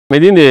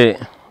Medine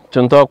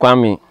Chonto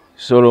Kwame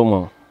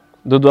Solomon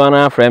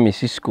Dodoana Frame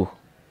Cisco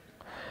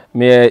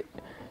me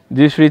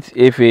District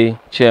FA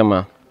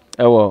Chairman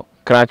ewo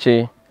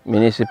Krachi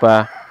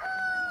Municipal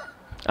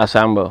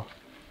Assembly.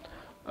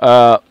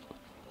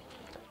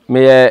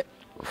 Me a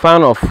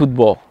fan of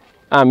football.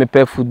 Me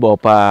play football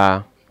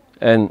pa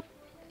and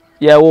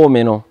yeah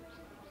me no.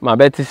 My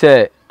betty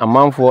say a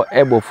man for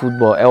able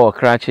football ewo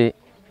Krachi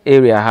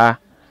area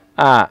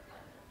ha.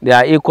 They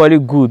are equally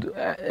good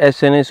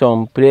sending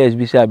some players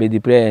beside the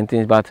player and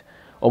things, but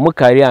my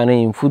career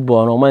in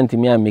football no man to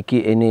me make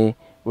any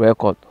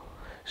record.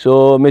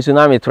 So me so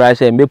now me try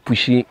say me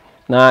pushy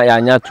now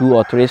ya 2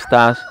 or 3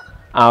 stars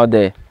out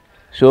there.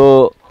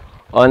 So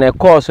on a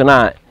course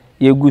now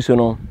you go so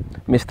no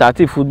me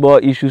started football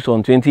issues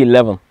on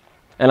 2011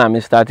 and I me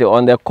started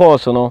on the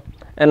course no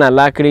and I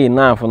luckily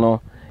enough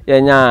no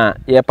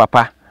ya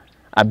papa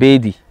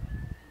Abedi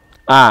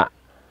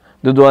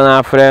Dodo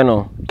na friend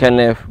no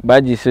Kenneth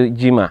Bajis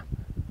Jima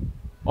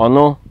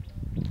ono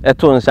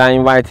eto nsa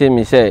invite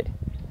me say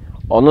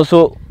ono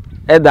so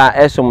eda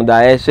esom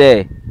da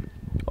say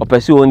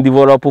opesi won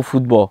develop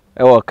football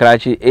e wo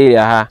Krachi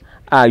area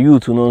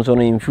youth no so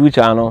no in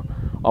future no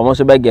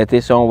almost be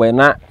get somewhere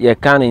na ye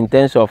can in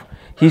terms of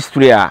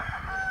history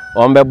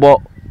on be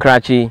bo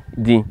Krachi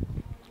din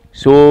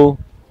so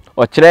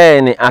o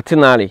kire ni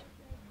itinerary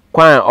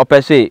kwan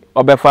opesi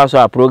obefa so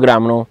a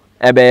program no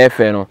ebe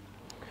efe no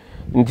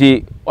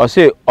nti o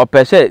say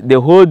opese the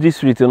whole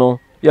district no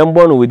yam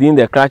born within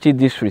the Krachi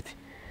district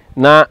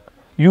na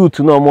youth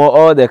no more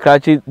all the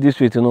Krachi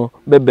district no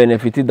be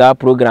benefit that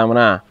program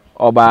na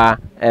oba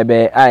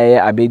ebe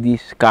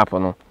Abedi'S Cup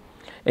no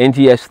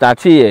nti ye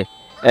start here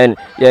and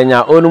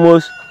yenya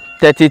almost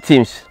 30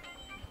 teams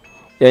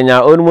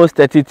almost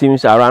 30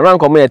 teams around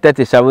come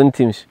 37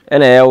 teams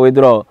and I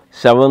withdraw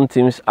 7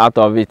 teams out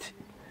of it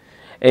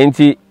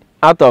nti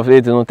out of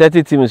it no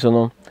 30 teams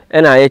no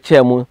and I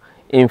chairman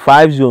in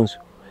 5 zones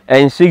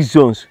and 6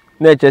 zones.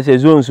 Nature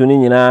says zones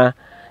in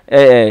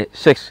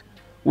 6,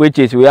 which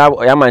is we have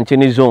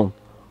Yamanchini zone,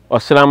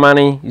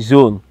 Osramani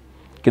zone,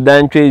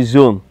 Kete-Krachi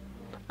zone,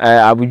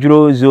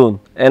 Abujuro zone,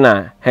 and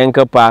a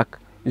Henker Park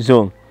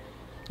zone,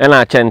 and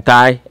a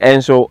Chentai,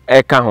 and so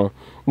Ekaho.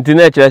 The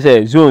nature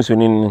says zones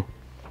in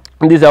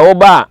this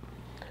Oba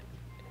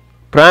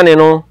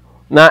Pranino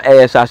now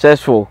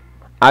successful.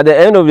 At the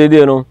end of the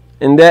day, no,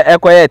 in the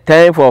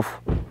 10th of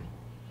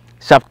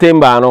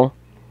September, no.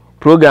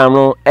 Program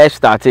no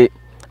started.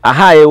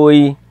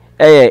 We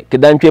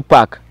Kete-Krachi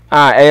Park.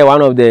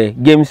 One of the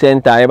game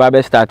center.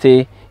 Eba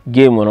started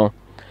game no.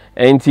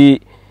 And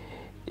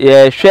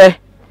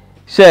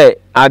say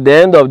at the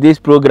end of this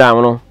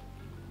program no,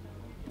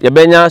 you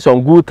benya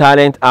some good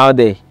talent out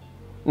there.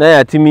 Na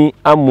ya timi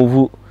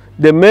move.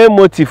 The main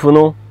motive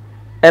no,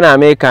 and I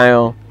make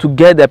to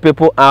get the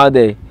people out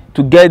there,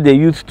 to get the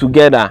youth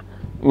together.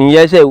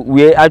 Yes,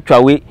 we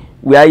actually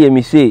we are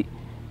me say.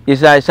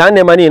 It's like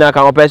Sunday money in a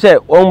company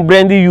on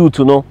brandy youth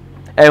no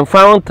and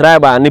found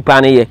tribe and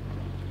nipani.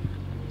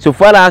 So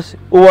far as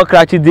over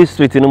Krachi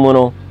district in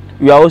Mono,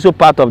 you are also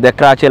part of the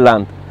Krachi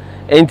land.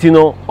 And you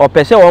know, or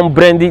per se on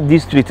brandy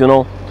district, you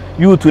know,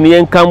 youth to the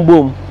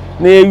Kamboom,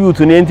 near you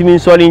to the intimate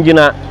soil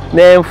engineer,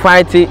 name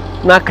fighting,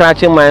 not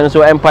Krachi mine,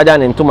 so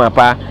empadan into my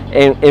pa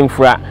and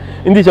infra.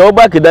 In this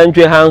over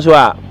Kete-Krachi hands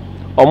or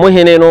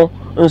Moheno,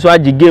 and so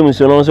the games,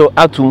 and also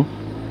atum.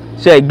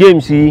 Say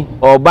games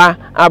or ba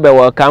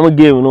abewa come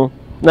game no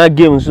na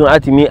games no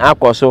atimi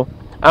akoso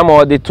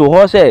ama the to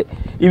ho say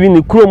even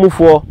the chrome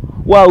for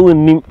wa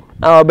wonnim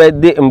abe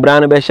de mbra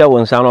no be hye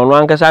wonsa no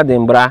ankasa de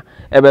mbra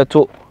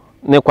ebeto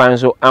ne kwan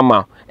so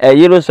ama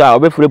yero so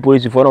obefure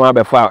police for no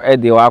abefa e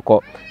de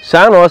wakọ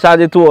sa na o sa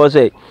de to ho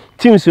say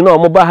teams no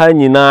mo ba ha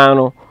nyina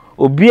no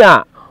obi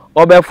a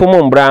obefo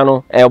mbra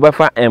no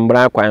obefa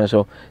mbra kwan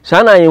so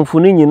sa na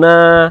yemfu ni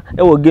nyina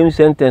wo game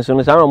sentence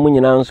no sa na mo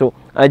nyina nso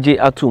age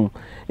atum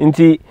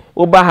nti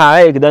oba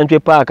ha Kete-Krachi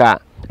Park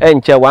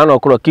enche 1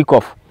 o'clock kick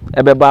off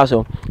ebeba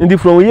so nti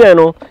from here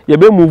no ye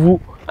be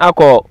move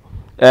akọ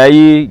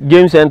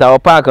game center or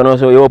park no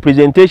so your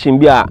presentation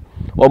bi a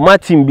or my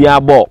team bi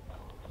abo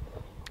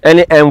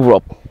any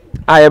envelope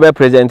ye be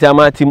present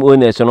my team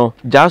owners no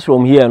just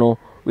from here no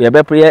we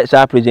be play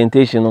sa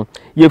presentation no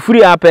ye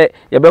free up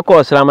ye be call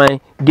Osraman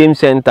game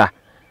center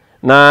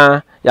na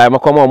ya me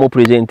come on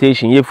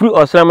presentation ye free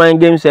Osraman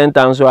game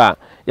center so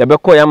ye be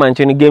call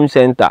Yamanchini game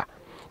center.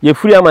 You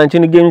free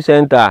Yamanchini game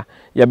center,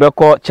 you be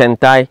call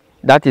Chentai,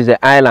 that is the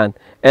island.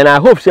 And I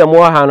hope some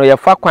more hano you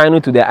fa kwano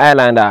to the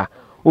island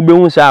ube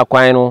unsa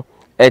kwano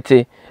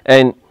ete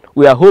and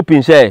we are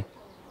hoping say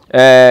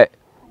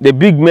the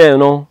big men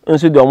no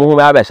nso de omo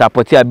ho be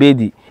support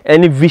Abedi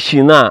any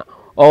vision na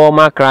o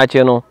ma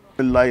Krachi no.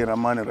 Bismillahir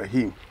Rahmanir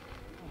Rahim.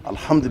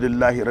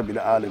 Alhamdulillahi Rabbil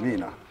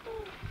Alamin.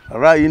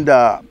 Ra'ayin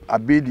da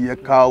Abedi ya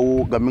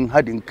kawo gamin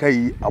hadin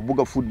kai a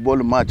buga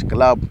football match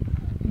club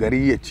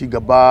gari ya ci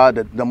gaba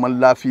da zaman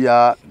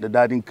lafiya da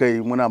dadin kai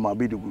muna ma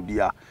Abedi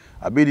godiya.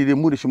 Abedi dai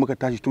mu da shi muka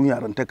tashi tun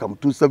yaran ta kam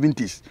tun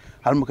 70s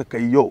har muka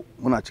kai yau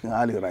muna cikin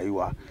halin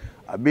rayuwa.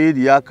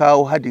 Abedi ya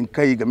kawo hadin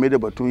kai game da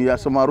batun ya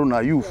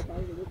samaruna youth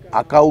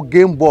a kawo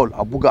game ball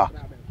a buga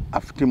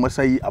a fitin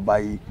masayi a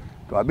bayi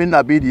to abin da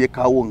Abedi ya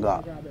kawo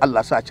ga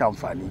Allah sa ci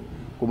amfani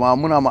kuma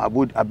muna ma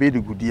Abedi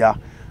gudiya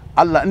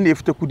Allah inda ya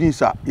fita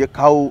kudinsa ya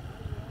kawo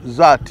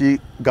za ta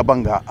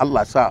gaban ga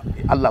Allah sa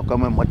Allah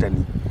kuma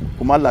matani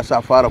kuma Allah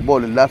sa fara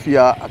ball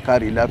lafiya a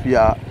kare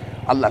lafiya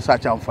Allah sa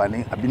ci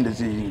amfani abin da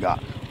zai yi ga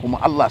kuma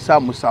Allah sa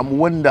mu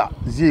samu wanda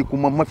zai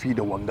kuma mafi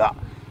da wanga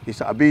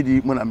isa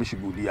Abedi muna mishi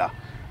godiya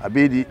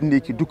Abedi inda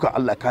yake duka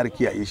Allah kare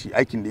kiyaye shi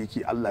aikin da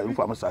yake Allah ya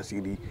rufa masa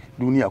asiri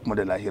duniya kuma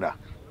da lahira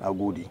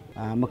nagode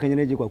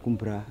makanya je kwa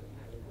kumpra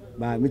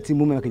ba miti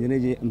mu makanya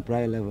je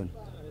impra 11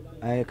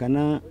 ay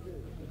kana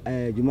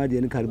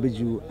jumadi ni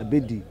karbeju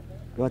Abedi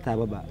wata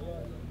baba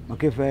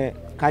makefe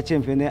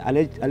kachen fene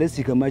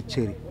alesi kama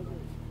cheri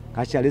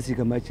kachi alesi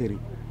kama cheri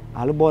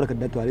albor ka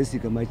dato alesi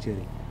kama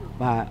cheri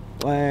ba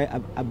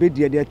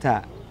Abedi ya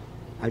ta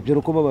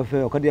ajuru ko baba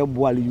fe o kadi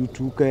abual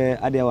YouTube ke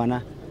ade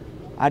wana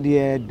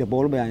ade de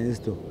bol ba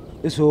insto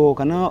so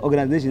kana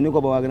organization ni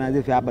ko ba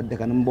organize fe abad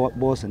kana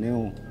boss ne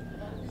o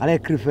ale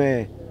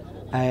krife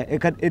e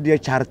kad ede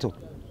charto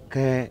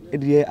ke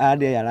ede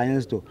ade ya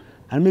insto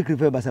an me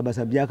krife basa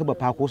biya ka ba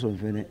pa ko so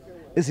fene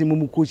esi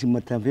mu coach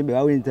matan fe be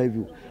wa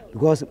interview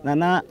because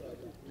nana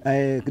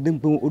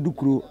kidimpu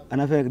odukuru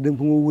anafe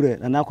kidimpu wure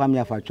nana kwam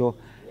ya facho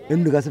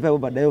endu ga se fe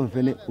ba da yo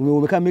fene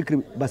we ka me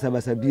krife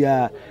basa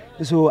biya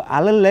so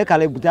alale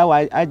kale buta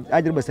wa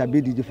ajir basa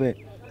bi di fe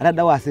ala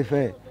da wa se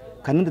fe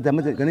kanin da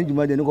tamata kanin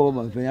juma de ni ko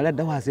ba fe ala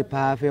da wa se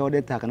pa fe o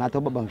de ta kana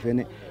to ba fe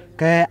ne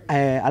ke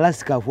ala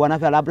skafu ana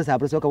fe ala presa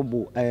ka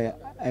bu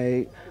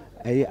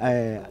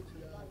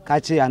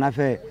kachi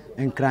anafe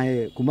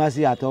enkran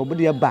kumasi ato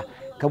budi ba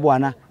ka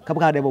bwana ka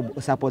ba de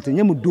support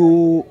nyem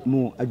do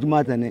mu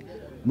ajumata ne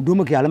mu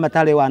mu ke ala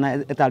matale wana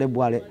etale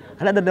boale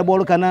ala da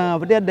bolu kana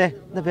de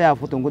da fe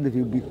afoto ngo de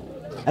fi bi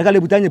ala le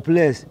butanye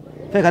place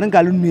fe kanin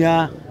ka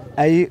lunia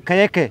ai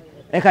kayeke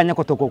e ka nya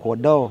kotoko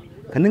do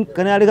kanin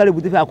ala le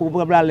buti fe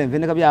akubu bla len fe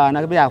ne ka biya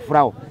na ka biya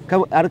frau ka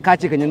ar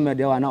kachi kanyen me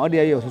de wana ode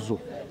yo susu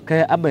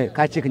ka abe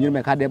kachi kanyen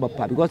me ka de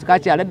bappa because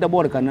kachi ala da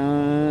bolu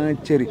kana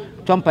cheri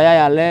chompa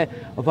ya le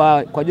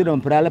fa kwajudo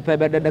mpra le pe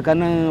be de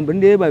kana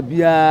binde ba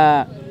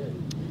biya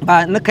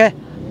ba nake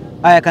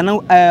ay kana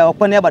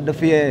okwane ba de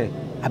fe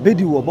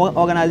Abedi wo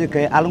organize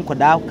ke alun ko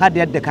da ka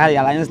de ka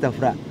ya la insta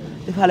fra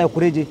e fa le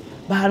kureje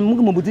ba mu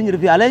mu buti nyir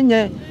fi ala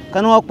nye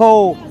kana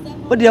okpo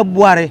ode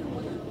buare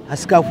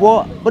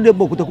askafo ode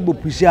boku to ku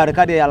pusiare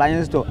ka de ya la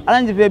insta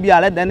ala nje fe bi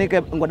ala de ne ke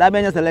ngoda be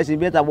nya selection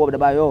be ta bo de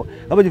ba yo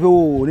ka be fe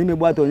wo ni me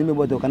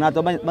boato kana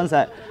to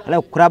bansa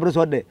ala kurabro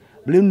so de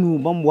blenu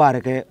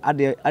bambuare ke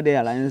ade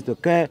ya la insta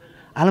ke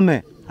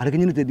alme ala ke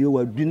nyite de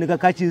wa du ne ka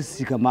kachi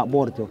sika ma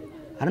borto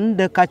aran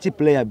de kachi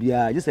player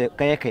biya jise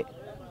kayeke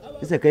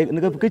jise kay ne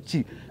ka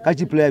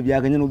kachi player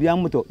biya ganyen biya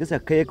muto jise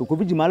kayeke ko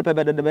biji mal pe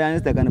be de bayan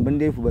insta kan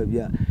bande fu ba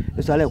biya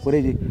so ala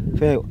koreji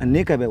fe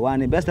ne ka be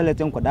wani best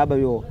selection ko da ba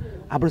yo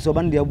abriso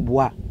bande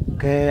bua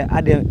ke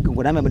ade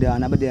ko da me be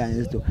na be de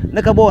insta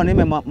ne ka bo ne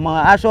me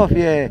ma asho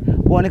fe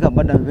bo ne ka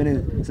badan fene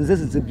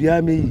sinse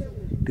biya me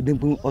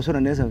kidimpu osoro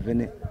ne san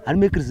fene al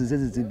me krisin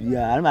sinse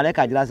biya al mala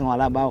ka jira san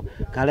wala ba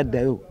kala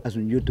da yo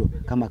asun yoto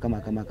kama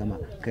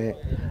ke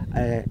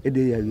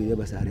ede ya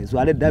basare so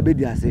ale da be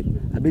di ase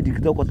Abedi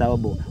kito ko ta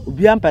bo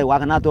obian pa wa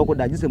kana to ko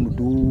da jise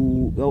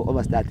mudu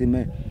over start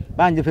me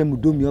ba nje fe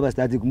mudu mi over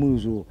start ku mu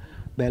so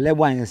be le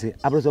bo anse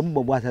abroso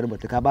bo bo asare bo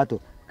te ka bato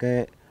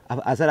ke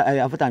asara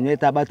afuta nwe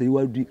ta bato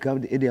yiwa du ka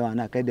ede wa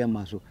na ka de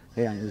maso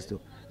ke anse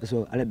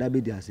so ale da be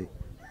di ase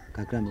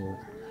kakra me wo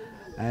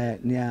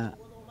nia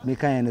me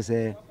kan ne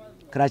se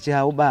Krachi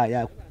ha uba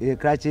ya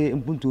Krachi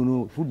impuntu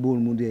no football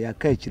mu de ya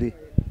ka chire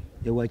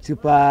ya wa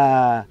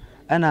chipa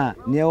ana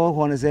ne wo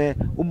ho ne se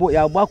ubo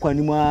ya gba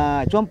kwani mu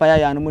a chompa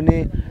ya no mu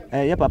ne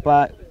ya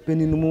papa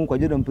peninu mu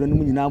kwajedo mpenu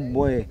mu nyina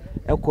boy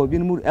eko bi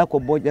mu eko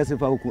boy jese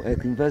fa ku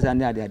confessor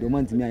ne ade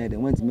mantimi anya de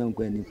mantimi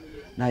ankwani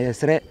na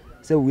yesre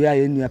se wi ya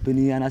nua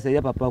peni ana se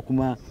ya papa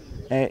kuma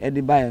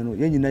edi bae no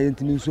ye nyina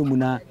yentimi nso mu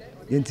na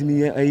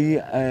yentimi ayi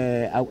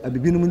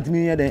abibinu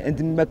mantimi ya de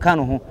entimi be ka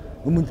no ho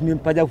mantimi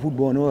paja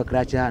football no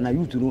Krachi na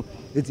youth no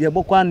eti ye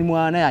bokwa ni mu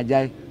na ya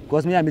jai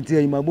because me ya meti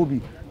ayi ma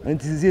bobi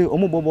entizie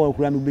omo bobo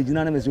kura me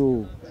begina na me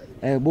so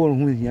ball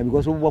hu hia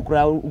because obo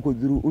kura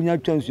ukoduru unya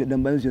twansu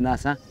dem ban su na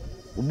asa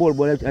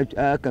ball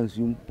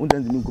consume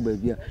untanzi minku ba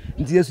bia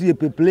nti yesu ye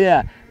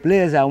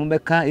players a mo be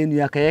ka enu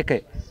ya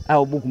kayeke a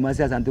obo kuma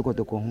si asante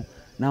kotoko ho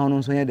na ono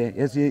nso ye de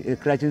yesu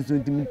Krachi nso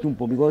ntimi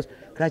tumpo because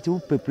Krachi wo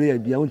player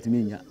bia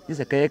untimi nya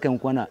yese kayeke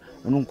nkwana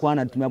ono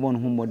nkwana tumi abon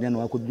ho modern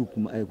wa koduru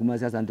kuma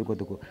si asante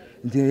kotoko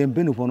nti ye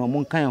mbenu fo no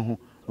mo kan ho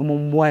mo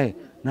mboae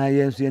na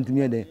yesu ntimi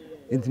ye de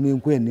ntimi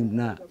nkwa nim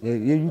na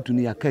ye yutu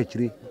ni ya ka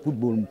chire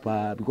football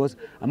pa because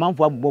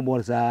amanfo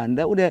abobol sa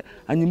nda wo de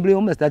anyimbre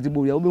o start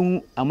ball ya wo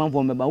behu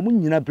amanfo meba wo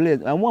nyina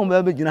players amon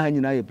be gina ha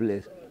nyina ye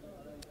players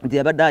nti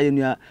ya bada ye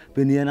nua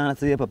penia na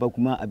se papa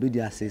kuma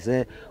Abedi'S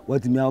se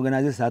watimi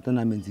organize sa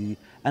tournament yi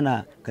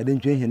ana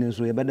kadentwe hene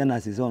nso ye bada na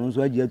se ono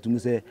nso agi atum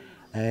se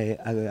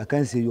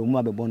akanse yo mu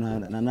abebo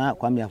na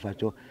kwame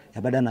afacho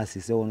ya bada na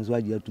se ono nso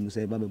agi atum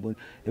se babebo ye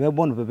be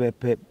bon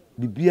pepe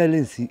bibia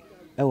lensi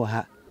e wo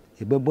ha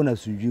yɛbɛbɔ na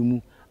sudwu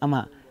mu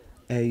ama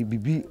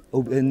bibi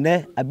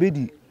ne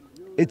Abedi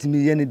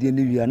etimi ye ne de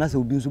ne wia na sɛ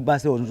obi nso ba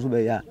sɛ ɔno so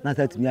bɛ ya na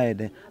sɛ timi ayɛ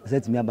den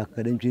sɛ timi aba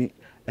kadantwi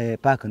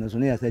park no so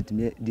ne ya sɛ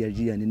timi de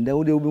agi ya ne nda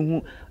wo de obi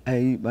hu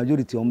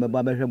majority on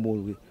bɛba bɛhwɛ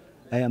ball we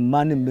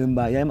man ne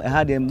member ya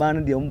ha de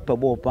man de mpɛ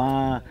ball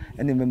pa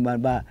ɛne member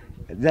ba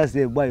just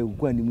say boy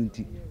ku anim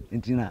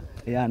nti na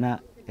ya na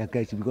ya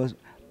catch because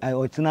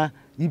ɔtena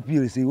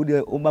EPL say wo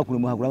de o ba kunu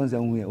mu ha kura nsa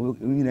hu ya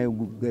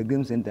nyina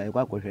game center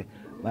ekwa akɔhwɛ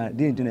ba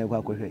de nti na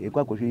ekwa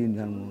akɔhwɛ ye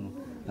nua no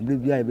abere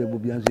bia ye bɛbɔ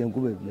bia nso ye nko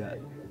ba bia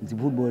nti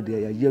football de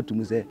ya ye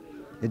tum sɛ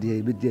de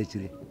ye bɛdi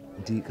akyire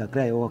nti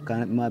kakra ye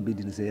wɔka ma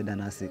Abedi ne sɛ ye da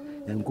na ase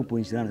ya nkopo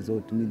nhyira na sɛ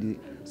otumi di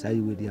sai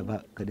we de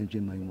aba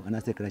kadantwe man mu ana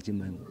sɛ Kete-Krachi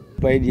man mu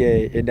pai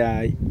de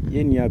eda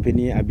ye nua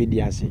pani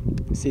Abedi ase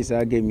sei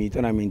sa game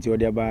tournament o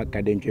de aba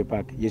kadantwe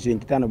park yeso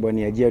nkita no bɔ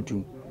ne agye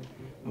atum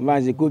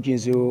mbanze coaching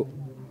so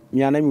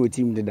miana mi o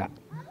team de da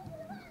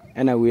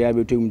ena we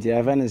abetom ti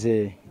afa ne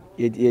sɛ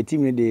ye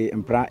team ne de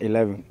mpra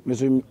 11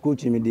 meso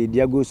coaching me de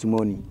Diago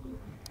Simoni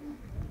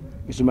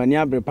Sumani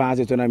abre pass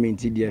tournament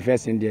the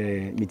first in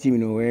the my team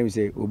no we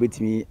say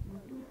obetimi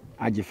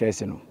age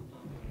first no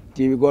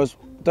because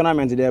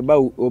tournament there ba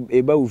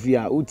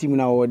ufia o team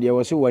na wo there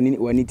was so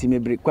wani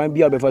team break kwan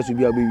bia obefa so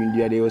bia obe win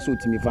there there was so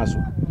team fa so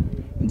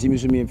ntimi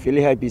so me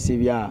feel happy say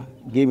bia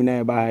game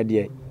na ba ha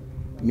there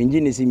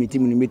minji ne si my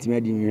team no metimi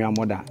adi nhwa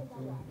moda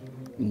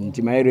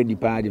ntimi ready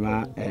pa di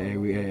ma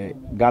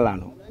gala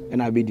no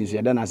na Abedi so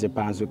ya da na se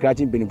pan so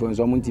Kete-Krachi benefo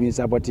so mo ntimi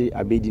support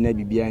Abedi na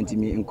bibia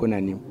ntimi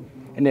nkonanim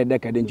ene de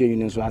kadantwe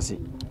yin nso ase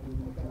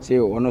se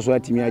ono so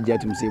atimi agye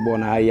atum se bo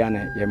na aya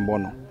na yembo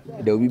no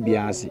de obi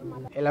bia ase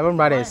 11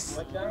 brothers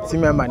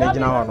team member na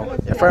gina ho no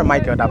e friend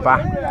Michael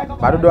Dapa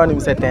ba do nim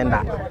se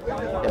tender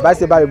e ba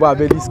se ba be bo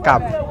Abedi's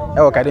cup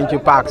e wo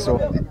kadantwe park so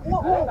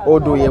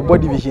odo ye bo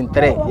division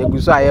 3 ye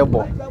guso aye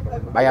bo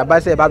ba ya ba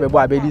se ba be bo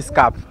Abedi's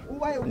cup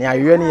ne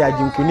ayewe ne ya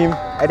jinkunim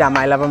e da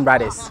my 11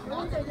 brothers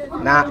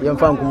na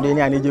yemfa nkumde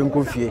ne ane je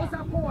nkofie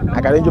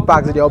akadantwe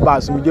park se de oba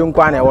so je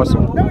nkwa na e wo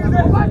so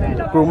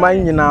Kuruma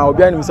nyina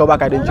obi anim so ba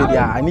kadantwe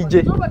dia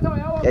anije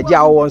yaji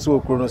awo nso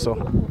okuru no so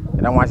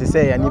na nwase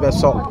se ya ni be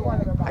so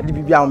ade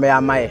bibia mo ya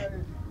amaye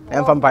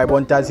emfa mpa ibo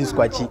ntasi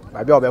skwachi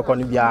ba bia obekọ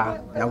no bia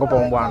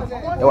yankopon bo ano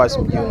e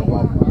waso bi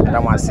na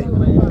nwase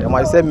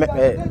se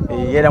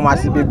ye na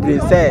nwase bebre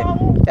se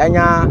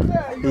yanya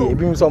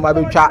ebi nso ma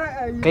betwa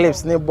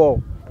clips ne ball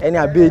ene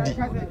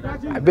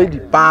Abedi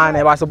pa na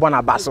e waso bo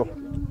na baso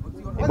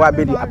bo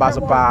Abedi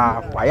abaso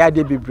pa aya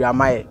de bebre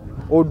amaye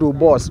odo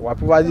boss wa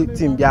provide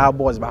team bia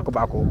boss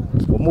bako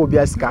omo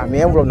bia sika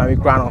me envelope na me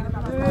kra no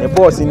the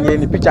boss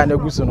ni picture na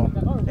guso no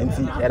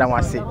enti era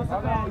wase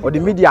o the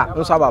media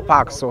nso aba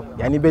park so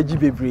ya ni beji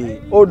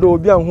bebre odo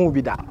obi anhu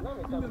bi da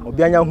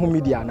obi anya hu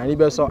media na ni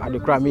be so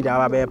adekra media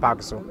aba be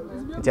park so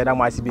enti era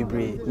wase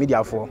bebre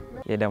media for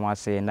ye da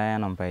wase na ya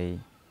number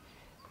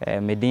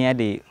medin ya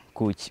de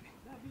coach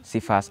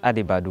Sifas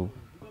Adebadu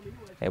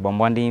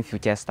bombonding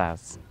future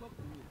stars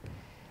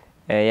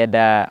ye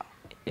da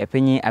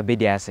yapenyi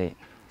Abedi ase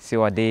si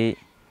wode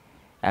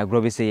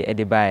agrobe se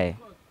edibae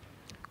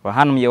wa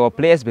hanum ye wo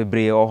players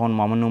bebre o hon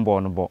mamunum bo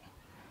no bo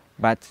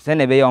but se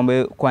ne be ye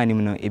ombe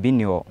kwanim no ebi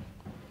ni o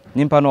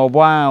nimpa no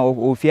obo a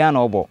ofia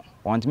na obo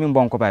wontimi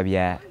mbo nkopa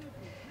bia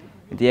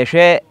nti ye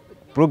hwe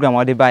program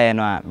wode bae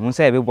no a mu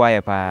se ebe bo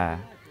aye pa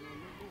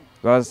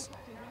because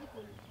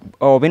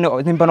obi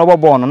no nimpa no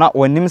obo no na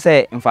wonim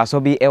se mfaso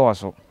bi e wo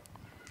so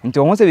nti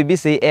wo se bibi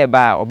se e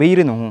ba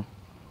obeyiri no ho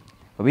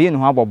obeyi no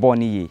ho abobo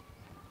ni ye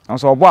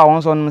so obo a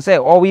won so no se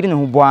o wiri ne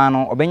ho boa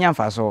no obenya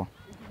mfaso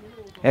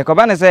e ko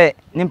ba ne se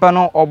nimpa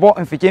no obo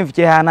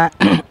mfiche ha na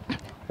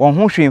won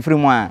ho hwe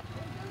mu a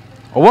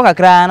obo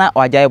kakra na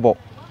wajai bo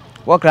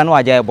wo kra na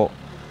wajai bo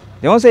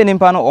de won se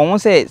nimpa no won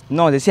se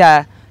no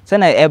se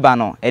na eba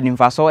no edi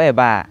mfaso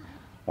eba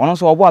won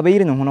so obo a be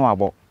yiri ne ho no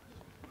wabo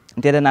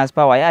nte de na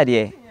spa wa ya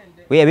de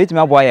we e betimi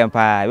abo aye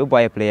mpa be bo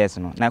aye players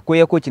no na ko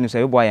ye coach ni so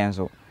be bo aye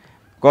so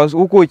because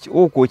wo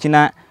coach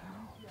na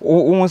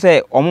wo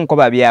say omo nko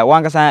ba bia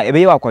wankasa ebe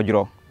ye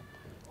wakwadworo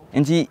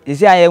nti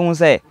isi aye hu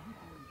say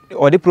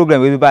o de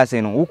program we be ba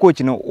say no wo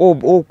coach no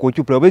o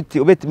coach pro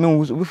obetimi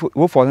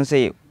wo force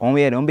say on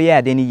we no be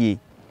ya de ni ye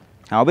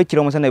na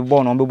obekire mo say na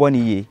ball no be bo ni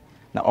ye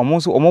na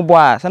omo so omo bo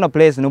a say no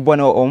players no bo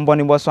no omo bo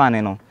ni bo so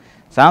ane no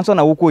san so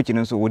na wo coach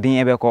no so wodin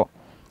ebekọ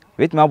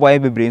wetimi abo aye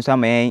bebre nso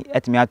ama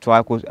etimi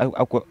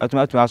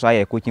atwa so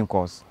aye coaching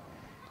course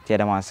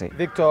tieda ma say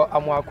Victor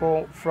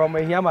Amuako from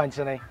Ehiama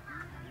Nchene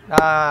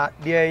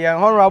the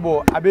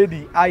honorable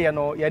Abedi aye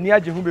no ye ni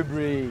age hu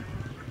bebre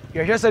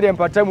ye hwe se de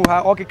mpatamu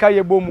ha okeka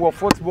ye bom wo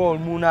football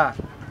mu na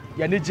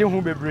ye ni je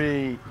hu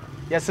bebre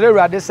ye sere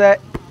urade se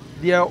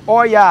de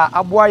oya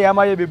aboa ya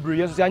ma ye bebre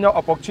ye so anya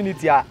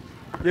opportunity a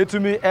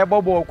yetumi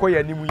ebobo ko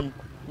ye nimu yi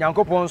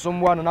Nyankopon so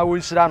mboa no na wo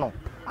nhira no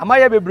ama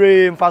ye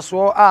bebre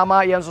mfaso a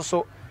ama ye nso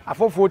so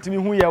afofo timi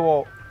hu ye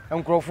wo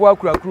nkrofo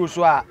akurakuro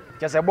so a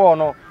kese ball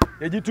no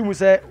ye gitumu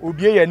se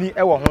obie ye ni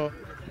ewo ho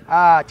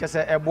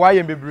kese eboa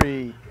ye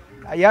bebre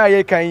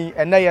ye kan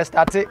ena ye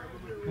start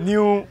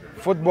new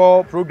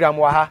football program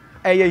wa ha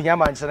eye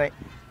Ehiama Nchene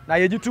na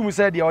ye jitu mu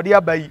se de ode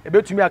abayi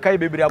ebetumi akai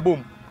bebre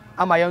abom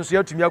ama ye nso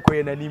yatumi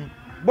akoye nanim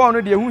ball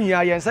no de hu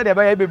hia ye nse de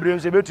ba ye bebre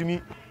nso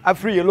ebetumi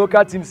afri ye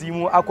local teams yi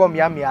mu akom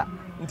ya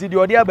nti de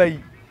ode abayi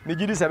me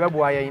gidi se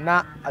bebo aye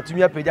na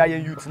atumi apagya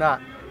ye youth na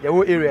ye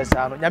wo areas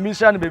ano nyame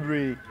nhyira no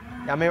bebre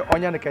nyame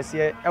onya ne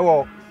kese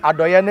ewo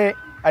adoye ne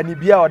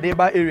anibia ode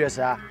ba areas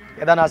a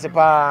yeda na se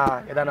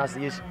pa yeda na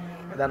se yes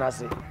yeda na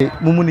se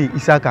Mumuni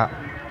Isaka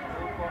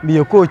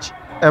me coach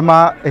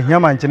Emma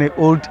Ehiamanchene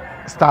Old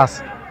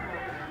Stars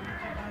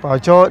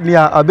Pacho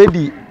nia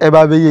Abedi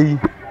eba beyi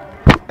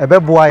ebe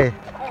boaye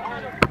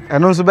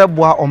eno nso be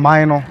boa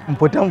oman no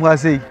mpotam ha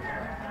sei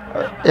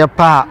e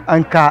pa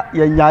anka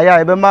ye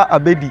nyaaya ebe ma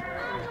Abedi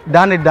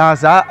dane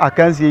dansa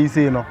akansi yi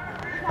sei no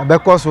ebe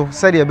koso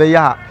se de ebe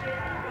ya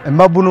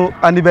emabunu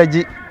ani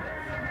beji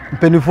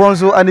mpenifo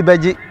nso ani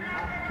beji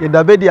ye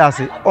dabedi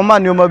ase o ma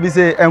nioma bi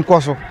se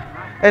enkoso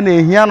ena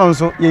ehia no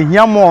nso ye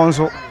hia mo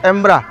nso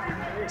embra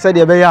se de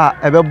ebe ya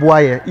ebe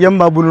boaye ye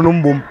mabunu no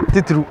mbom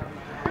titru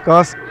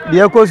cause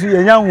de koso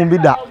ye nya hu bi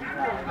da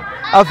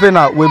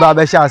afena we ba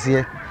be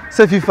hyase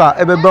se FIFA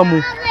ebe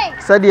bamu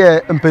se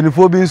de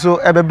mpenifo bi nso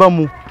ebe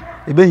bamu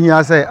ebe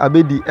hia se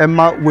Abedi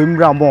emma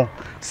wemra mo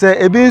se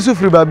ebi nso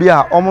firi ba bi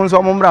a omo nso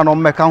omo no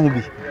mmeka hu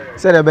bi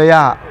se de ebe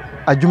ya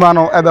adwuma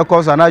no ebe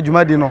koso na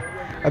adwuma di no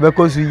ebe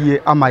koso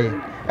yie amaye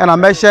ena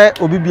mehye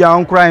obi bia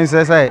nkran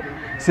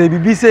se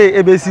bibi se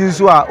ebe si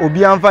nso a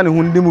obi amfa ne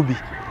hu ndimu bi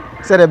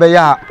se de ebe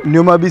ya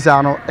nioma bi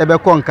sa no ebe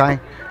konkan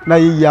na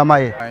yie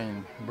amaye.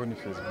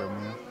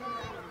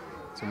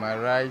 To my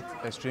right,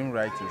 extreme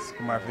right is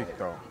Kuma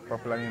Victor,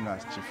 popularly known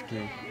as Chief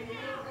K.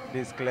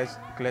 This is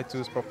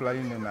Cletus,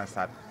 popularly known as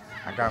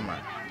Agama.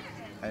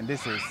 And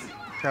this is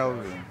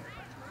Kelvin,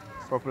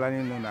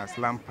 popularly known as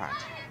Lampard.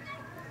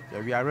 Yeah,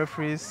 we are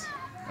referees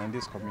in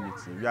this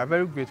community. We are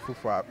very grateful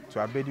to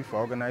Abedi for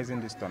organizing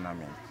this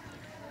tournament.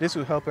 This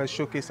will help us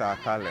showcase our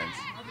talents.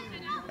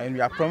 And we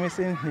are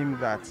promising him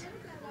that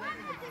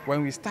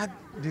when we start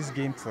this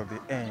game till the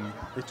end,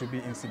 it will be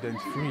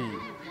incident-free.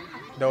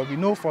 There will be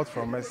no fault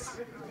from us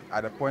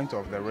at the point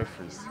of the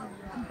referees.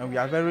 And we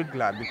are very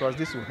glad because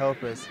this will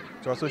help us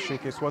to also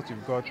showcase what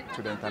we've got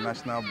to the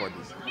international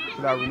bodies.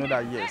 So that we know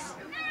that yes,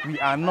 we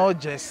are not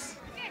just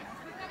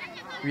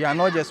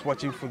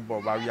watching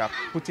football, but we are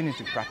putting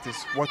into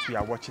practice what we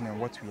are watching and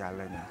what we are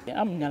learning.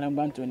 I'm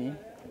Ngalamba Anthony,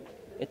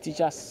 a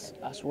teacher as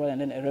well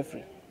and then a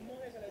referee.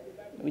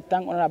 We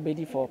thank Honorable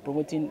Abedi for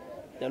promoting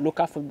the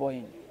local football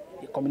in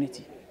the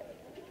community.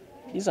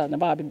 This has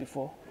never happened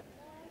before,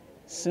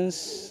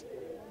 since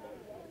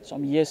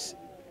some years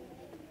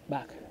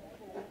back.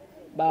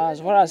 But as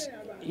far as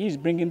he is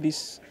bringing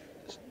this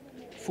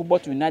football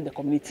to unite the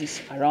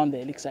communities around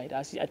the lake side,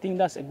 I think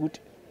that's a good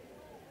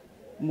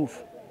move.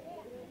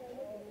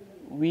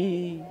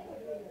 We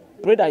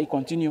pray that he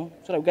continue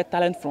so that we get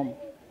talent from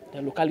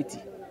the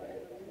locality.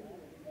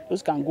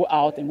 Those can go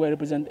out and go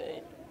represent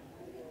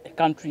the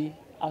country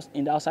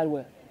in the outside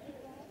world.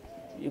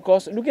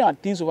 Because looking at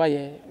things over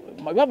here,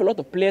 we have a lot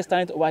of players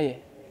talent over here,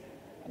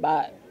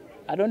 but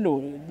I don't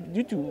know,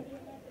 due to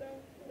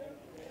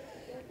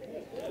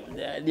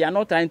they are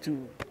not trying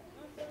to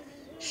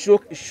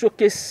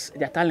showcase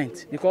their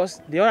talent because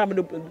they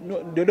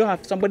don't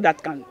have somebody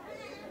that can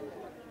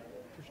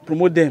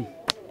promote them.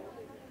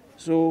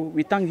 So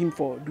we thank him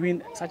for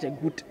doing such a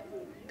good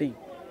thing.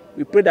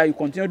 We pray that you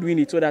continue doing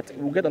it so that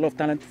we'll get a lot of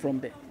talent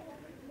from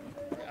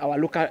our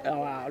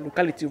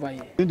locality over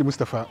here. I'm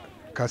Mustafa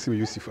Kasim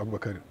Yusuf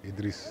Abubakar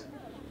Idris.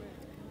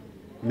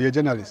 I'm a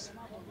journalist,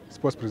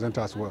 sports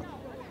presenter as well.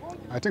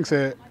 I think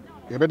say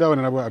you better when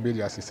about Abedi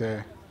as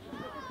say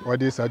what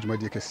this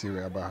Ajumadi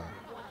Kesi about.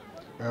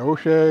 We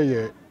share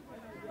your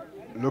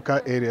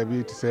local area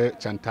be to say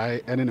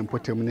Chantai and an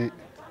important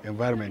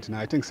environment. Now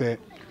I think say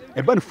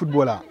a bad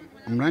footballer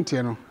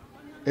Mrantiano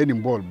any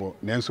ball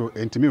but nenso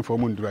entimi for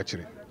mun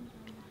durachire.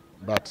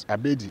 But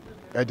Abedi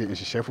edi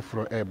nhihye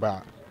foforo e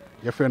ba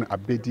your friend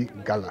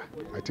Abedi Gala.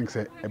 I think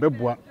say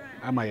ebeboa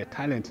ama your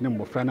talent ne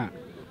mbofra na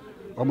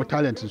omo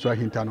talent nso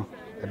ahinta no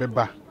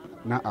ebeba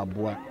na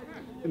aboa.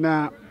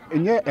 Na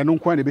enye eno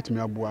nkwa na betimi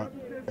aboa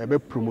ebe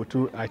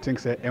promote I think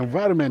say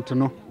environment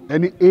no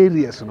any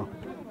areas no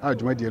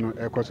adwumadi no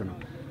ekoso no.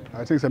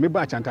 I think say me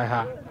ba Chantai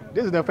ha.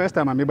 This is the first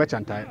time I me ba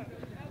Chantai.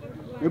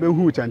 Maybe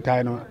who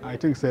Chantai no I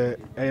think say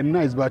a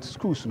nice but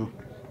schools no.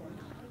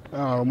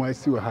 My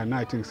see her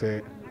I think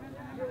say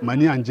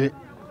mani anje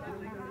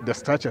the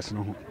structures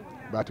no.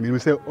 But me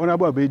say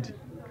honorable Abedi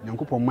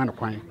Nyankopon man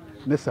kwan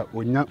nessa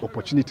onya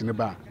opportunity ne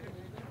ba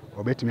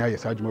obetimi aye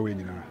sadwuma we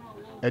nyina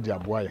e di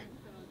aboaye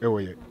e wo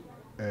ye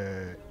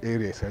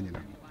area sa nyina.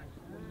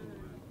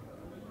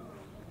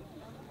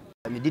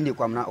 Me dinde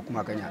kwamna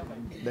okuma kanya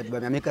but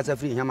ba me kasa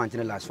free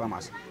Hiamantene Las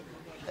Farmers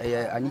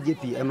ani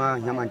JP ema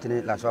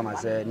Hiamantene Las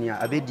Farmers ni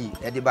Abedi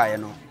e de baye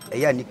no e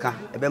ya nika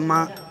e be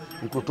ma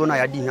nkoto na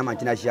ya di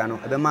Hiamantene ahia no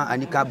e be ma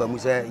anika ba mu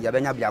se ya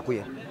benya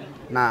biakoye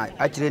na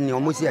akire ni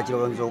omosi akire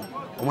wonzo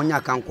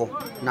omonya kanko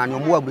na ni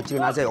omo abutire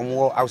na se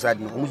omo outside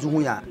no omuzu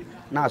hu ya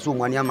na so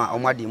omani ama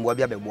omade mbo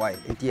bia beboaye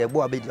nti e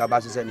bo Abedi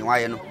aba so se ni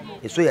waye no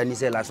eso ya ni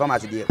se Las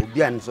Farmers de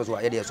obi an so so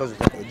ye de so so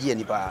e die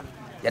ni pa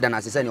yɛda na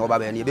asese ne oba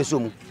ba ne yɛbɛso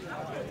mu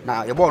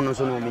na yɛbɔ no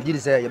so no me gidi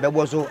sɛ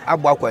yɛbɛbɔ so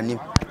abɔ akwanim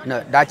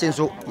na daakye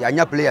so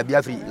yɛanya player bi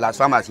afri Las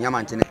Farmers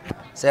Nyamantene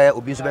sɛ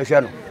obi so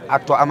bɛhwɛ no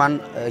atɔ aman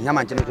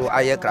Nyamantene to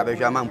ayɛ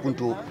krabɛhwɛ aman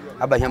punto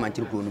aba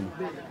Nyamantene kuro no mu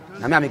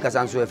na me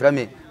amikasa nso efrɛ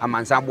me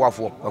amansa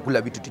boafo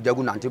akula bi tutu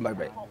jagu nante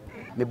barbre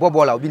me bɔ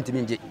bɔɔla obi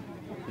ntimi nje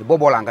me bɔ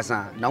bɔɔla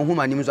ankasa na wo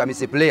huma nim so ame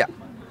se player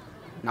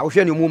na wo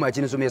hwɛ ne mu ma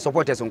chi so me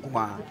supporters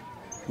nkoma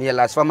me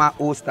Las Farmers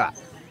All Star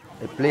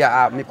a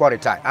player me call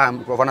retire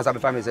microphone sabe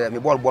family say me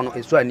ball bono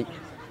esuani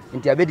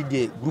nti abedi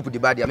de group de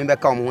bad ya me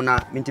beka mo na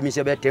me ntimi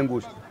se be 10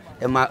 goals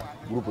e ma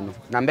group no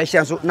na mbe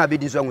hye so na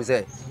abedi so hu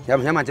say ya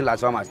Nyamantene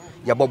Las Farmers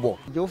ya bobo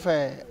jo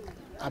fe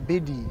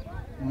abedi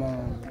mo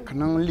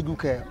kanan ligu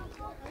ke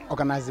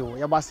organize wo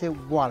ya ba se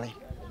boale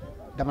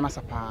da bana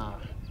sapa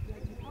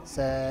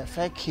se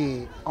fe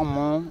ki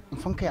omo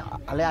mfunke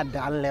ale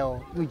ada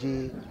aleo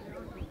uje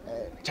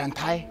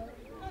chantai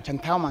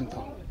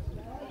manto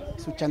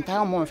so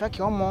chantai mo fe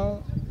ki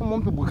omo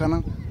pe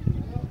bukana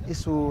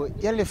so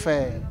yele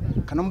fe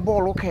kanan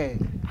ball ke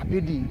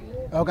abedi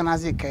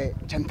organize ke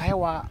chantai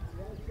wa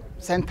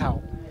center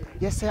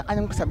yese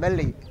anyam ko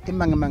sabelle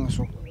imang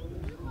so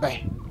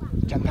be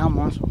chantai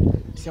mo so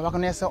se wa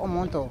kana se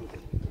omo to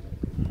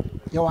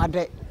ya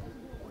wade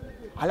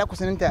ala ko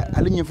senente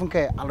ala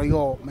nyimfunke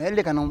aloyo ma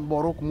yele kanan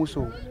boro ko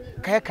muso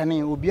kaya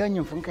kane obi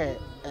anyimfunke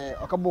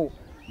okabo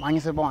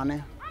manyese ba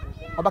wane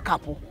oba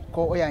kapo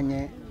ko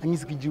oyanye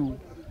anyiskijiu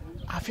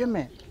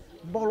afeme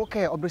ball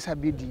ke obrisa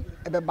bedi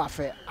ebe ba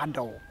fe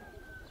adaw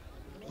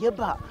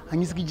yeba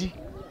anyiskiji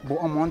bo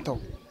omonto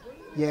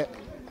ye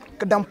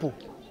kedampo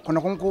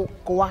kono konko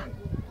kowa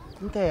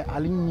nte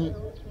alinyi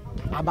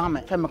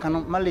abame feme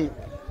kanon male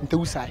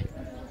ntewusai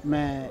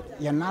me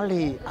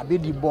yanale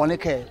abedi ball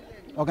ke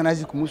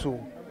organize kumuso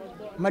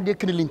ma de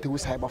krili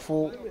ntewusai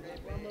bafo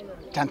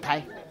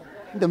chantai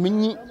nda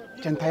minyi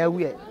chantai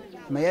awie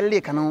me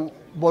yele kanon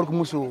ball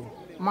kumuso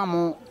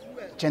mamo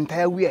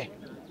chantai awie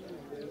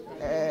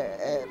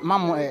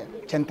mamo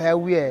chantai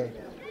awie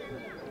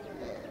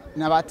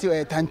na bati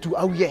tantu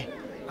awie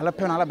ala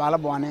pe na ala bala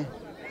bone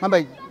maba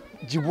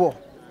jibo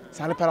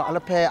sale pero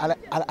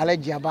ala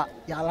jiaba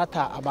ya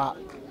alata aba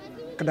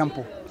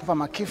kedampo fa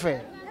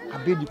makife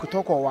abedi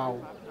kutoko wao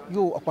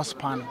yo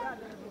okwaspano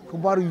ko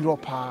baru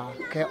Europa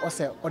ke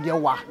ose ode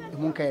wa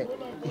emunke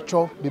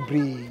icho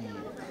bebre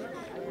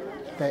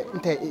te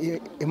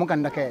nte emunka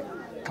ndake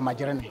kama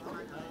jerene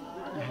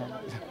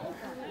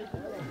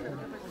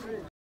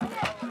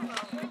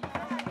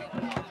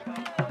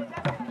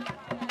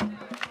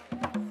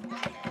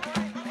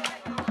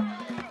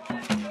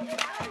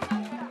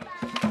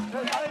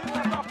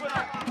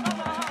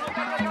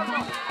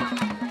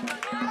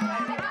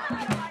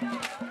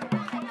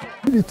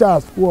the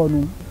chance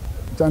wonu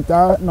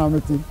chanta na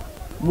meti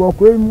wo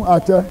kwemu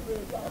ache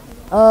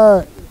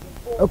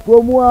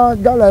ekwomu a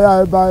gala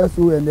ya ba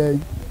so ene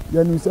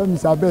yenu se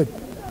misabet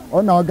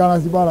ona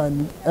organize bara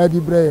ni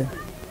edibre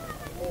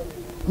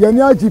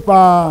yeni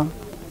ajipa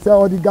se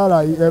odi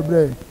gala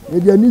ebre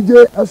edi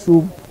anije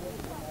aso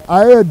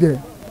ayede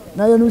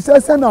na yenu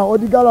se na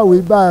odi gala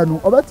we ba no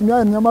obetimi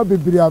ayen nyama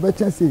bebre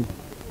abechense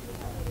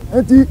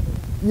enti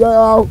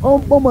ya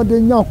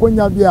onpomode nya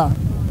konya bia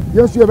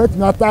yesu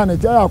ebetimi ata na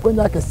ja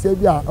akonya kese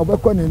bia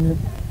obekọ nani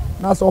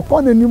na so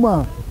kọ nani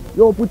ma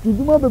yo putu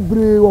duma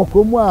bebre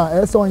wokomu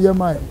a eson ye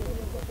mai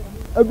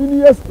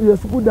ebini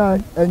yesu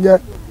kudan enye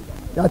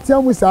ya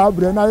tiamu sa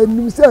abre na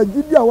enim se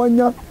gidi a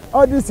wanya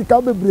odi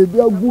sika bebre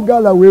bia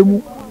gugala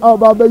wemu a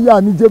ba be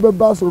ya ni je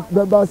beba so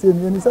beba se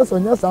ni se so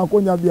nya san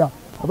konya bia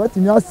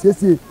obetimi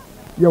asiesie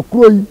ye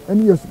kroyi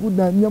eni yesu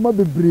kudan nyama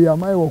bebre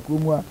amai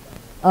wokomu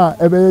a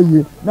ebe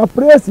ye na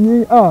praise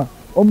ni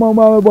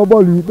ọmọ bo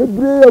bọ́ọ̀lù be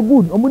play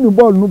good ọmọ ni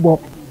bọ́ọ̀lù no bo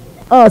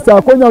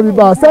sa konya bi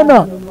ba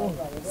sana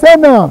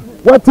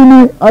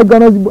watini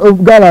agana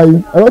gala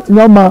yi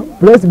watini ma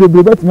press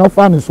bebe betini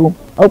fan so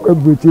akwa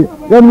breche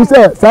ya mi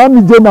se sa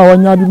mi je na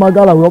wonya di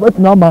magala we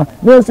betini ma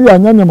ne so ya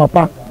nya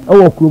mapa e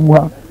wo kromu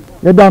ha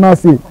ye da na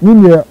se ni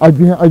ne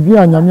adwin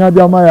anyame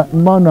ade ama ya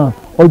ma na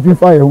odwin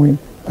fa ye hu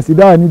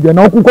asida ni de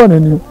na okukọ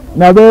nani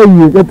na be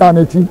yi eta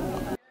na chi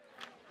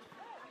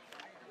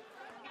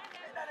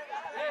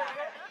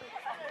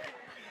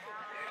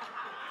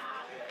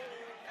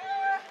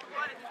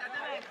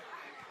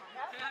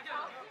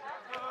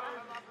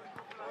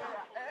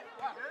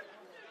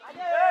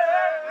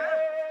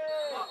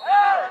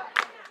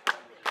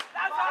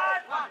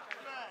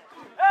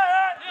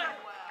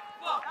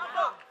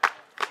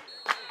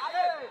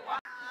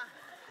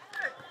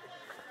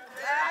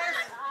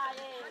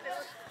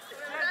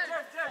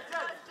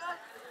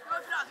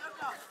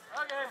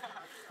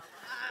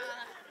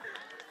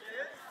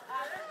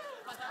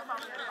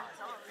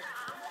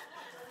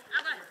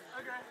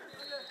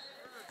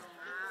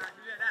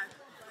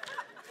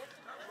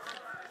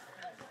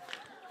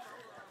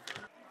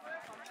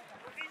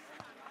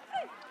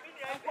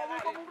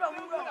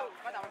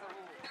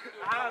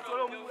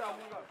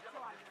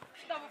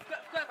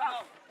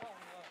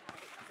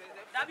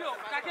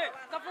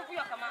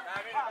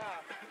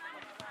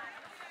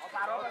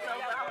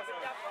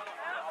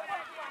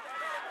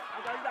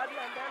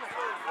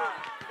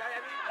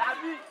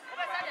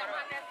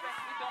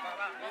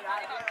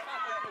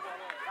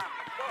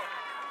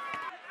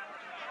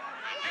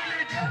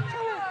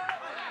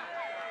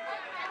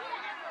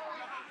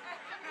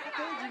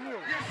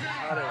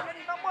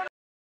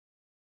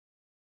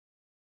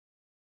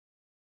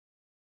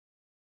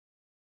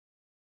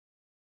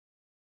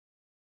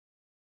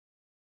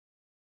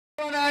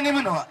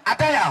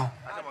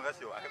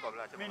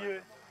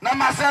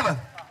Number 7.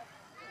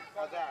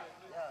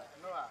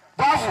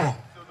 Bafo.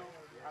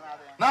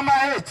 Number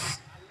 8.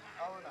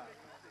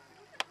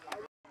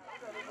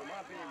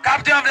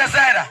 Captain of the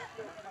side.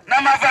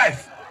 Number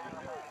 5.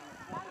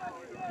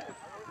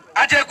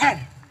 Ajeku.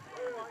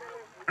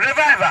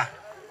 Reviver.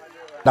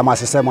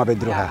 Damasi sema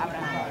bedruha.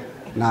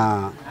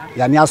 Na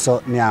yani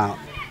aso ni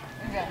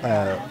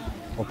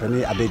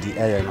openi Abedi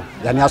no.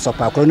 Yani aso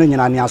pa kro no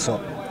nyina ni aso.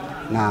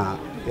 Na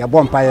ya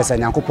bom pa yesa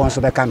Nyankopon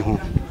so be kan ho.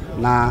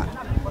 Na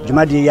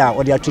dwumadi ya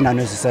odi atuna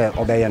no se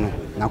obeye no.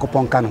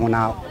 Nyankopon kan ho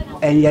na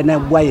enye na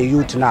bua ye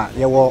youth na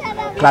ye wo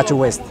Kete-Krachi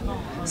West.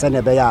 Se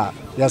ne be ya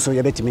yeso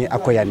ye betimi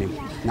akoya nim.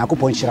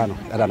 Nyankopon hira no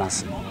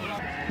edanase.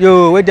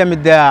 Yo we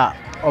dem there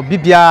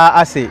obibia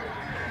ase.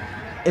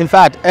 In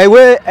fact,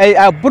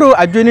 abro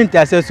adwini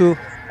ntiasesu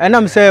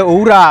enam say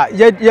owura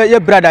ye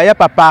brother ye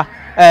papa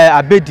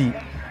Abedi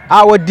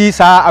a wodi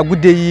sa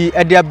agude yi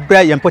e de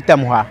bra ye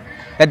mpotam ho a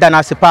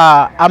edanase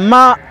pa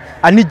ama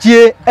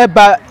anigye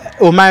eba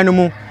oman no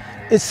mu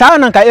saa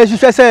na nka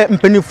yesuhwe se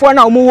mpanifo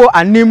na omuwo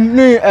anim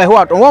ni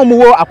what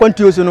omuwo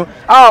akwantuo so no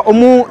a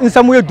omu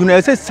nsamu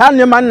eduna se saa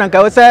ne man na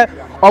nka se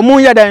omu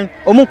yeden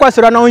omu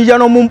kwasoro na onye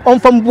no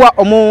omfam bua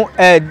omu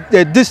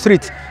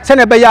district se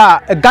ne be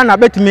ya Ghana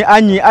betimi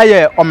anyi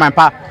aye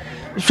omanpa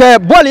hwe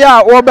ball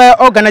ya wo be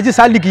organize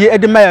sa league e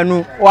de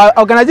mayanu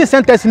organize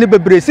centers ni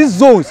bebre 6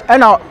 zones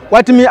na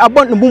watimi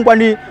abon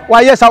nbumbani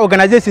wa yes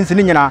organizations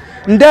ni nyina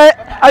nde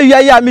ayuya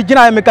ya mi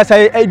gina me kasa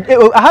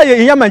ha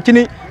ye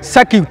yamanchini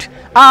circuit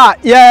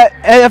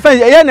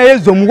ye na ye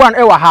zone 1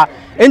 e wa ha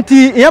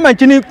enti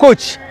yamanchini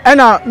coach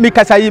na mi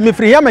kasa yi mi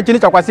free yamanchini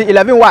chakwase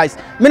 11 wise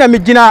mi na mi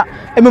gina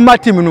emma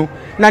team no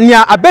na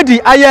nia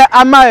Abedi aye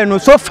amae no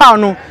so far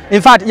no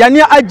in fact ya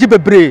nia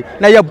agibebre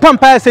na ye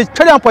bompa se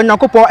twere ampo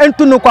Nyankopon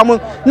entu no kwam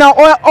na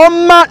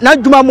oma na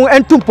adwuma mu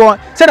entumpo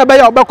se da be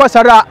ya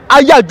obekosara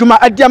aya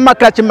adwuma adiama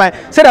Krachi man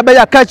se da be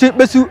ya Krachi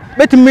besu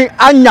betimi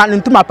anya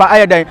ntuma pa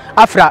ayedan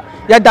afra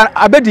ya dan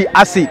Abedi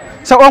ase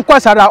so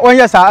onkosara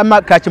onyesa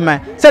ama Krachi man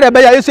se da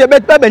be ya yesu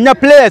be nya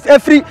players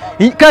every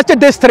Krachi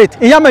district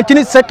in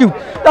yamanchini circuit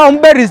na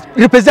on be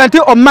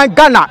representing on man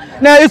Ghana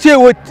na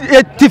yesu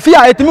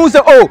tifia etimi say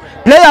oh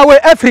player we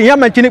every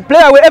yamanchini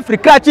player we every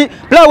Krachi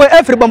player we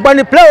every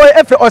bombani player we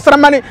every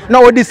osramani na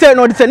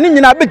odise ni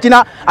nyina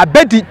begina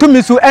Abedi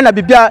tumisu ena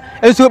bibia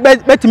enso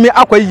betimi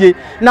akwaye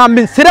na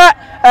minsira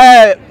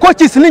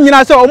coaches ni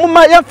nyina so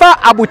omuma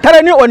yemfa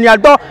abutare ni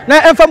oniado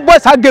na emfa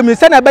boys ha game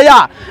se na be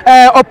ya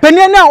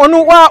opinion na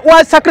onu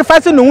wa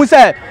sacrifice no hu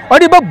se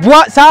odi be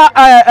bua sa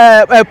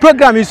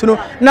program isu no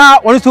na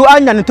onu so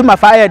anya ntuma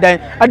fa ayedan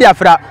ade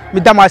afra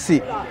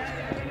midamasi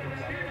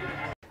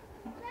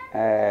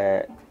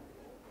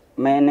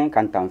mene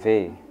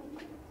kantamfe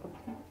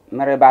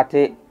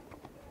merebate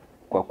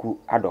kwaku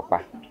adopa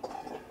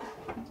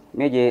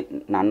meje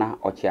nana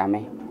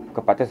ochiame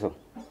kapateso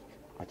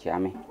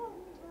ochiame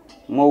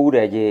mo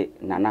wureje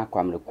nana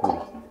kwamleku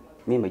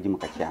mi majim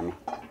kachiame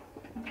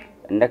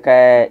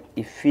ndaka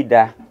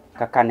ifida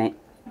kakane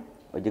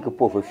oje ko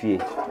pofo fie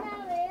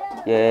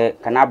ye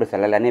kanabra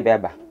salala ne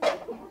beba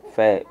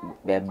fe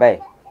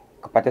bebe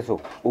kapateso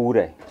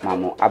owure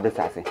mamo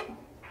abresase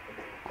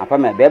apa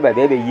me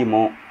bebe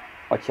yimo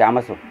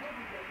ochiama so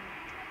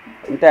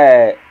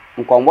nte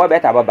nkombo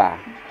beta baba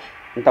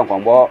nte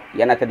nkombo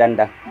yana te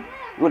danda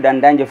u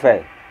danda nje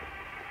fe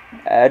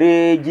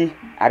areji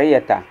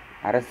areyeta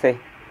arese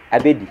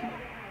Abedi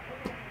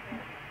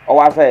o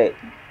wa fe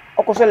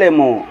okosole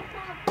mo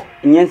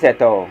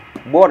nyenseto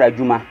bora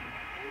juma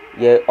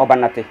ye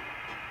obanate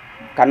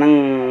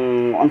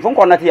kanan onfon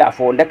konati ya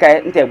fo ndeka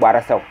nte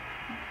gbara saw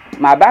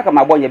ma baka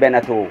ma bonye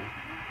benato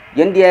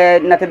yendie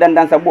nate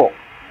dandan sabo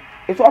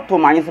eso to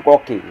manyi se ko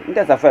ke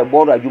nte sa fe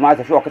bora juma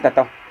sa fe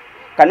okitata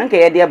kanan ke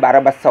yede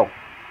bara basaw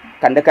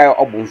kan ndeka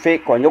obunfe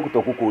ko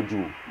nyokuto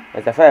kukoju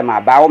sa fe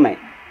ma bawo me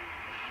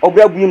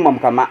obra bu mam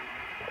kama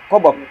ko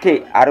bo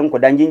ke arin ko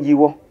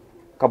danjinjiwo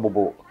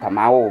kabobo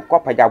kamawo ko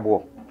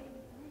pajabo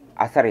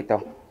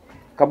asarito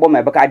kabo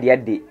me baka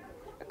de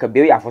ka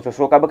be ya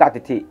foso ka baka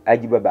tete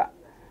ajibaba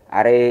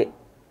are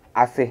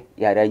ase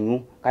ya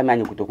ranyu ka me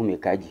anyi kutoku me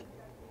kaji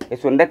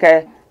eso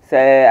ndeke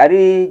se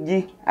are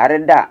ji are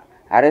da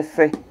are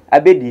se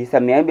Abedi sa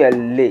me be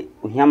le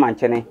ohiama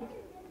nchene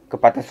ka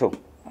pataso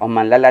o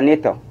man lala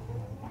neto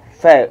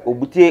fe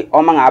obutie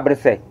o man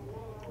abrese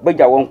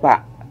beja won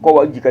pa ko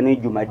wajika ni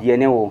jumadie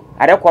ne wo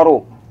are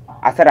kworo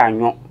asara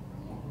anyo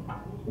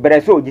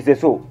bereso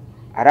jiseso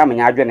ara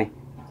manya adwene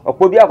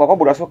okpobi akoko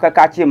bodo so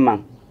Kete-Krachi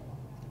man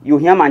yo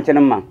hiama nchene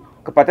man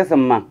ka patese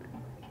man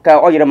ka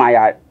oyire ma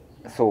ya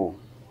so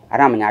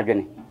ara manya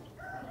adwene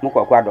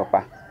mukwa kwa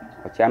dopa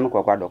o chia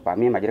mukwa kwa dopa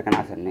mi majire kana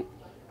asenne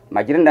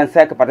majirin dan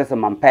sai ka pata sa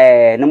man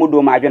pe na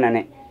mudo ma adwene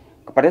ne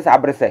ka pata sa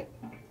abrese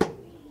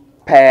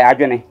pe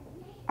adwene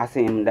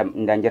ase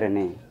ndanjere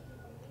ne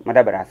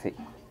madabara ase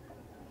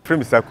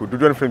frame saku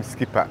dudu frame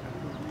skipper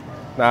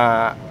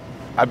na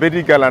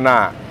Abedi gala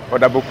na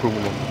odabo krum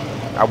no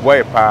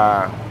aboye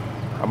pa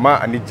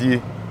ama anigi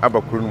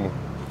abakru mu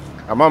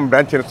ama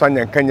mbranche no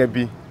sanya kanya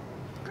bi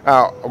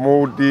a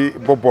mo di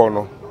bobo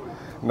no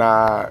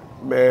na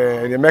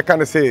ne meka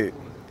ne say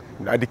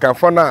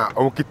adikanfo na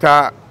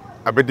omkita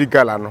Abedi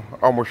gala no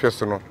omo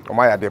hweso no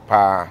omo ya de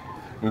pa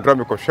ndro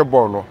me ko hwe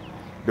ball no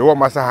de wo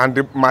masa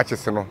 100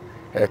 matches no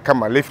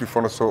kama lefi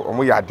fo no so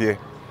omo ya de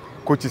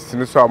coaches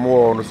no so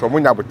omo no so omo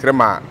nya botre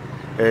ma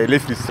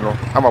lefi no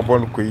ama ball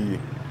no ko yi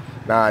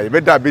na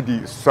yebeda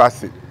Abedi so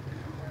ase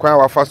kwa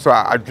wafa so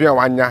adwen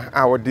wanya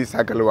a wodi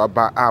sagale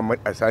waba a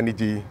asani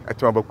ji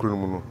atuma bakuru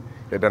mu no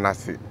yeda na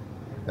ase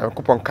na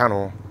kopon ka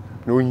no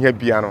na ohia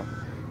bia no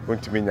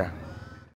ontiminya